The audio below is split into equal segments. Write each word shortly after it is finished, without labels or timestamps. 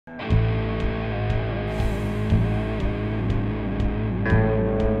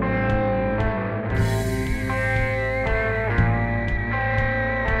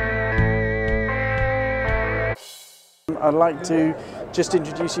I'd like to just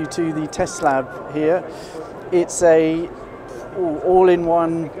introduce you to the test lab here. It's a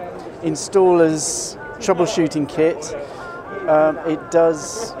all-in-one installer's troubleshooting kit. It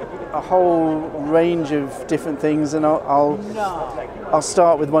does a whole range of different things, and I'll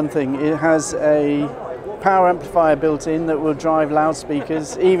start with one thing. It has a power amplifier built in that will drive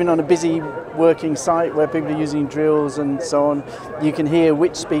loudspeakers. Even on a busy working site where people are using drills and so on, you can hear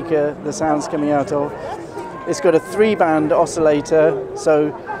which speaker the sound's coming out of. It's got a 3-band oscillator,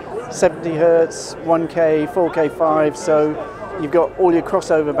 so 70 Hertz, 1K, 4K, 5, so you've got all your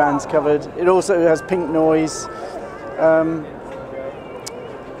crossover bands covered. It also has pink noise.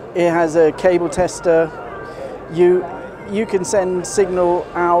 It has a cable tester. You can send signal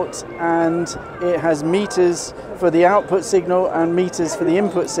out, and it has meters for the output signal and meters for the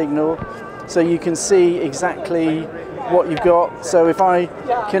input signal, so you can see exactly what you've got. So if I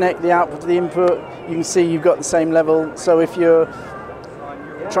connect the output to the input, you can see you've got the same level. So if you're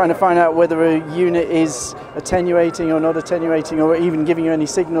trying to find out whether a unit is attenuating or not attenuating, or even giving you any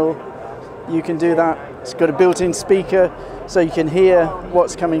signal, you can do that. It's got a built-in speaker, so you can hear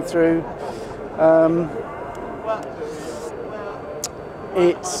what's coming through.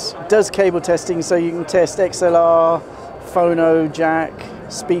 It does cable testing, so you can test XLR, phono, jack,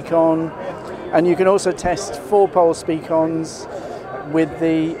 speak-on, and you can also test 4-pole speak-ons with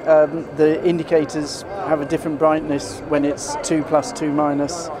the indicators have a different brightness when it's 2+,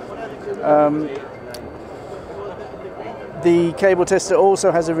 2-. The cable tester also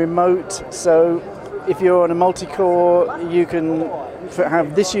has a remote, so if you're on a multi-core, you can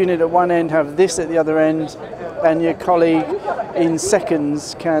have this unit at one end, have this at the other end, and your colleague in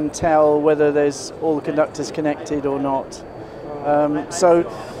seconds can tell whether there's all the conductors connected or not. So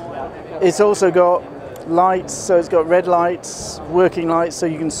it's also got lights, so it's got red lights, working lights, so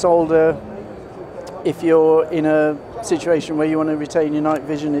you can solder. If you're in a situation where you want to retain your night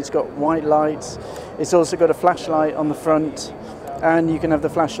vision, it's got white lights. It's also got a flashlight on the front, and you can have the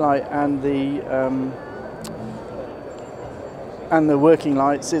flashlight and the working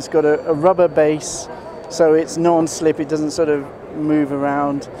lights. It's got a rubber base, so it's non-slip, it doesn't sort of move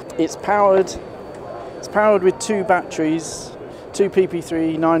around. It's powered with 2 batteries, 2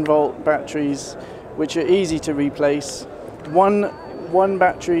 PP3 9-volt batteries, which are easy to replace. One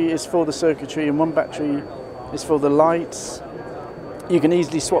battery is for the circuitry and one battery is for the lights. You can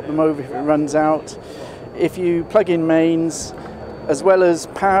easily swap them over if it runs out. If you plug in mains, as well as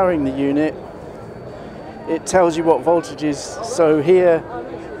powering the unit, it tells you what voltage is. So here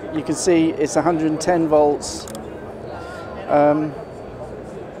you can see it's 110 volts.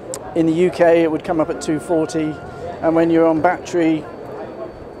 In the UK it would come up at 240, and when you're on battery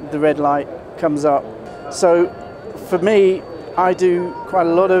the red light comes up. So for me, I do quite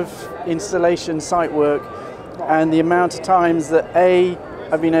a lot of installation site work, and the amount of times that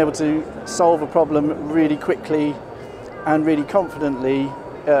I've been able to solve a problem really quickly and really confidently,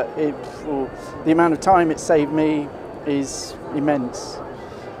 the amount of time it saved me is immense.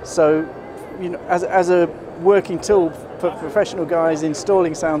 So, you know, as a working tool for professional guys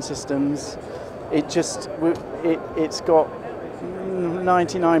installing sound systems, it's got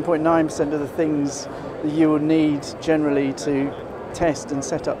 99.9% of the things that you will need generally to test and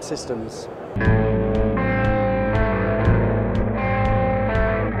set up systems.